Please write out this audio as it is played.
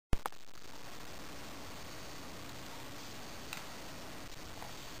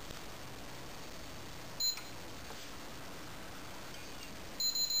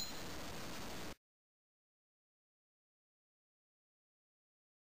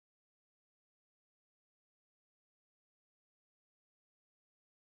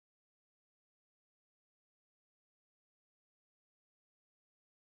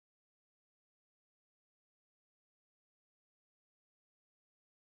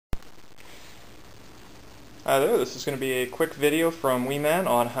Hi there, this is going to be a quick video from Weeman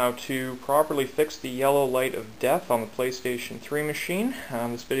on how to properly fix the yellow light of death on the PlayStation 3 machine.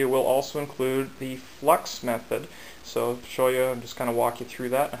 This video will also include the flux method, so to show you and just kind of walk you through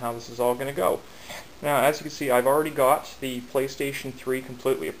that and how this is all going to go. Now, as you can see, I've already got the PlayStation 3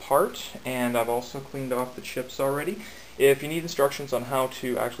 completely apart, and I've also cleaned off the chips already. If you need instructions on how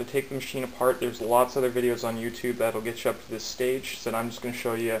to actually take the machine apart, there's lots of other videos on YouTube that'll get you up to this stage, so I'm just going to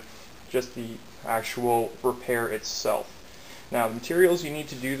show you just the actual repair itself. Now, the materials you need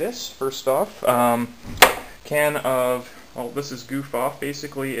to do this, first off, can of, well, this is Goof Off.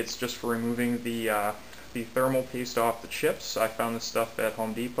 Basically, it's just for removing the thermal paste off the chips. I found this stuff at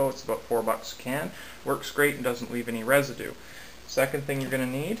Home Depot. It's about $4 a can. Works great and doesn't leave any residue. Second thing you're going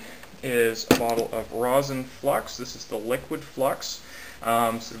to need is a bottle of rosin flux. This is the liquid flux.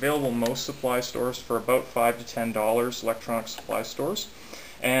 It's available in most supply stores for about $5 to $10, electronic supply stores.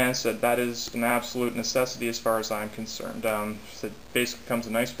 And so that is an absolute necessity as far as I'm concerned. So it basically comes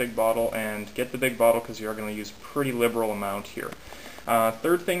in a nice big bottle, and get the big bottle because you're going to use a pretty liberal amount here.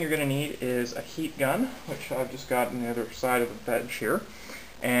 Third thing you're going to need is a heat gun, which I've just got on the other side of the bench here.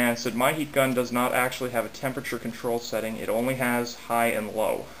 And so my heat gun does not actually have a temperature control setting. It only has high and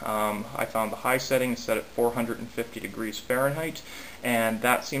low. I found the high setting is set at 450 degrees Fahrenheit, and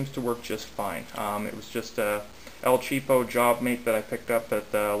that seems to work just fine. It was just a El Cheapo job mate that I picked up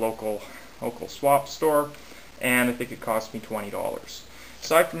at the local swap store, and I think it cost me $20.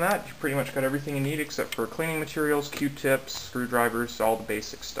 Aside from that, you pretty much got everything you need except for cleaning materials, Q-tips, screwdrivers, all the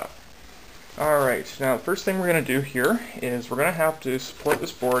basic stuff. Alright, now the first thing we're going to do here is we're going to have to support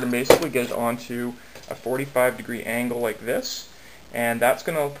this board and basically get it onto a 45-degree angle like this, and that's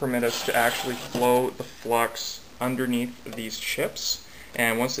going to permit us to actually flow the flux underneath these chips.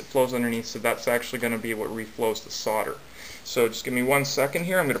 And once it flows underneath, so that's actually going to be what reflows the solder. So just give me 1 second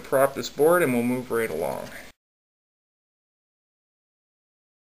here. I'm going to prop this board and we'll move right along.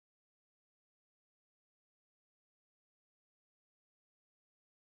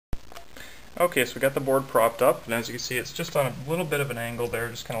 Okay, so we got the board propped up, and as you can see, it's just on a little bit of an angle there,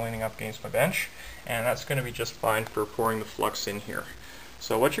 just kind of leaning up against my bench, and that's going to be just fine for pouring the flux in here.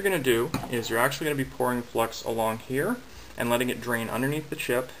 So what you're going to do is you're actually going to be pouring the flux along here and letting it drain underneath the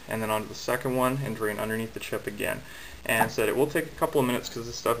chip, and then onto the second one and drain underneath the chip again. And so it will take a couple of minutes because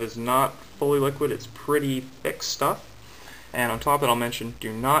this stuff is not fully liquid, it's pretty thick stuff. And on top of it, I'll mention,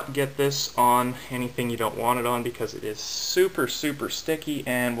 do not get this on anything you don't want it on because it is super sticky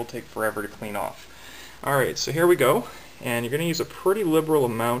and will take forever to clean off. Alright, so here we go, and you're going to use a pretty liberal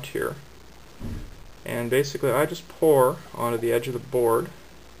amount here. And basically I just pour onto the edge of the board.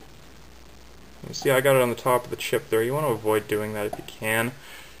 You see, I got it on the top of the chip there. You want to avoid doing that if you can.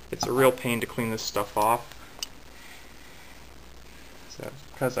 It's a real pain to clean this stuff off. So,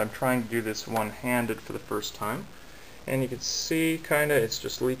 because I'm trying to do this one-handed for the first time. And you can see, kinda, it's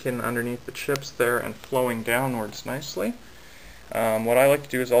just leaking underneath the chips there and flowing downwards nicely. What I like to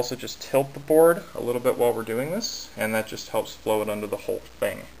do is also just tilt the board a little bit while we're doing this, and that just helps flow it under the whole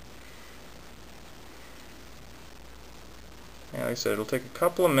thing. Like I said, it'll take a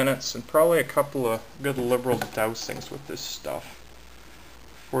couple of minutes and probably a couple of good liberal dousings with this stuff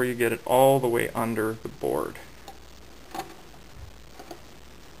before you get it all the way under the board.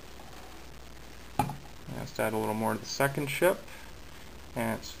 Let's add a little more to the second chip,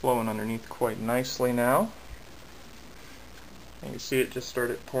 and it's flowing underneath quite nicely now. And you see it just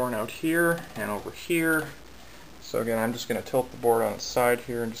started pouring out here and over here. So again, I'm just going to tilt the board on its side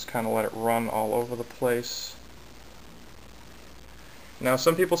here and just kind of let it run all over the place. Now,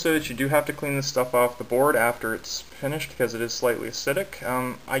 some people say that you do have to clean this stuff off the board after it's finished because it is slightly acidic.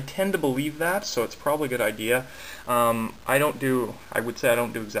 I tend to believe that, so it's probably a good idea. I would say I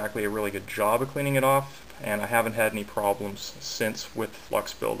don't do exactly a really good job of cleaning it off, and I haven't had any problems since with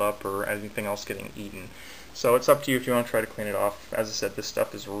flux buildup or anything else getting eaten. So it's up to you if you want to try to clean it off. As I said, this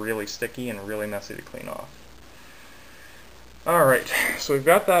stuff is really sticky and really messy to clean off. Alright, so we've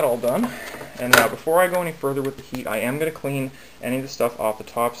got that all done, and now before I go any further with the heat, I am going to clean any of the stuff off the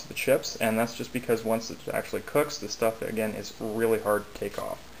tops of the chips, and that's just because once it actually cooks, the stuff, again, is really hard to take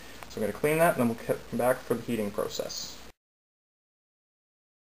off. So I'm going to clean that, and then we'll come back for the heating process.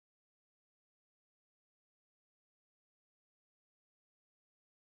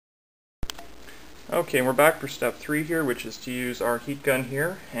 Okay, we're back for step 3 here, which is to use our heat gun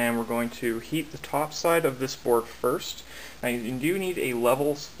here, and we're going to heat the top side of this board first. Now, you do need a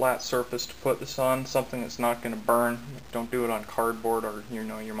level, flat surface to put this on, something that's not going to burn. Don't do it on cardboard or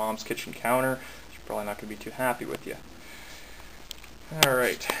your mom's kitchen counter. She's probably not going to be too happy with you.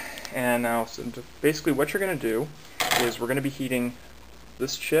 Alright, and now so basically what you're going to do is we're going to be heating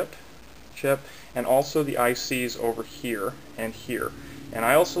this chip chip, and also the ICs over here and here. And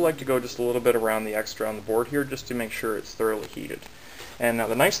I also like to go just a little bit around the extra on the board here just to make sure it's thoroughly heated. And now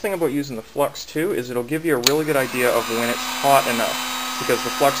the nice thing about using the flux too is it'll give you a really good idea of when it's hot enough, because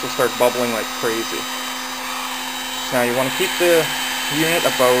the flux will start bubbling like crazy. Now you want to keep the unit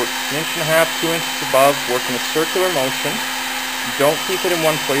about 1.5 to 2 inches above, work in a circular motion. Don't keep it in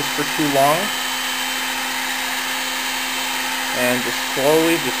one place for too long. And just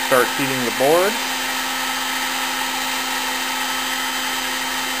slowly just start heating the board.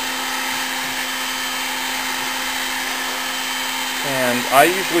 And I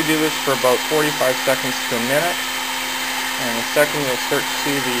usually do this for about 45 seconds to a minute. And the second you'll start to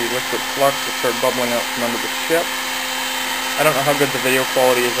see the liquid flux will start bubbling out from under the chip. I don't know how good the video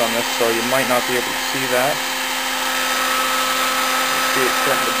quality is on this, so you might not be able to see that. See it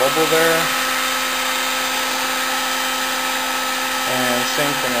starting to bubble there. And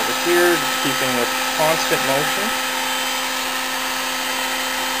same thing over here, just keeping with constant motion.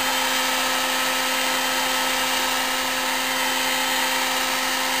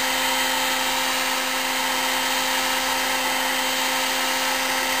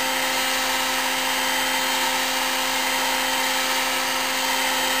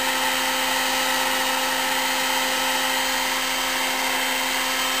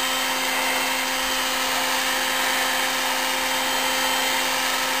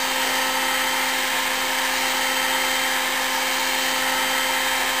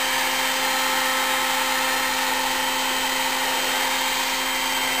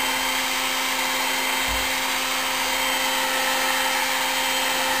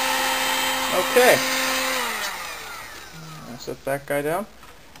 Okay, I'll set that guy down.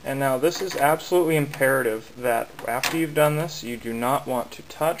 And now this is absolutely imperative that after you've done this, you do not want to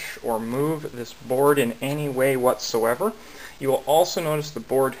touch or move this board in any way whatsoever. You will also notice the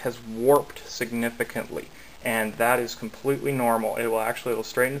board has warped significantly, and that is completely normal. It'll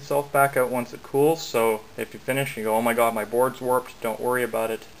straighten itself back out once it cools, so if you finish and you go, oh my god, my board's warped, don't worry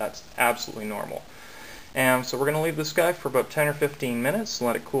about it. That's absolutely normal. And so we're going to leave this guy for about 10 or 15 minutes,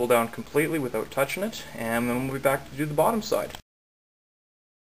 let it cool down completely without touching it, and then we'll be back to do the bottom side.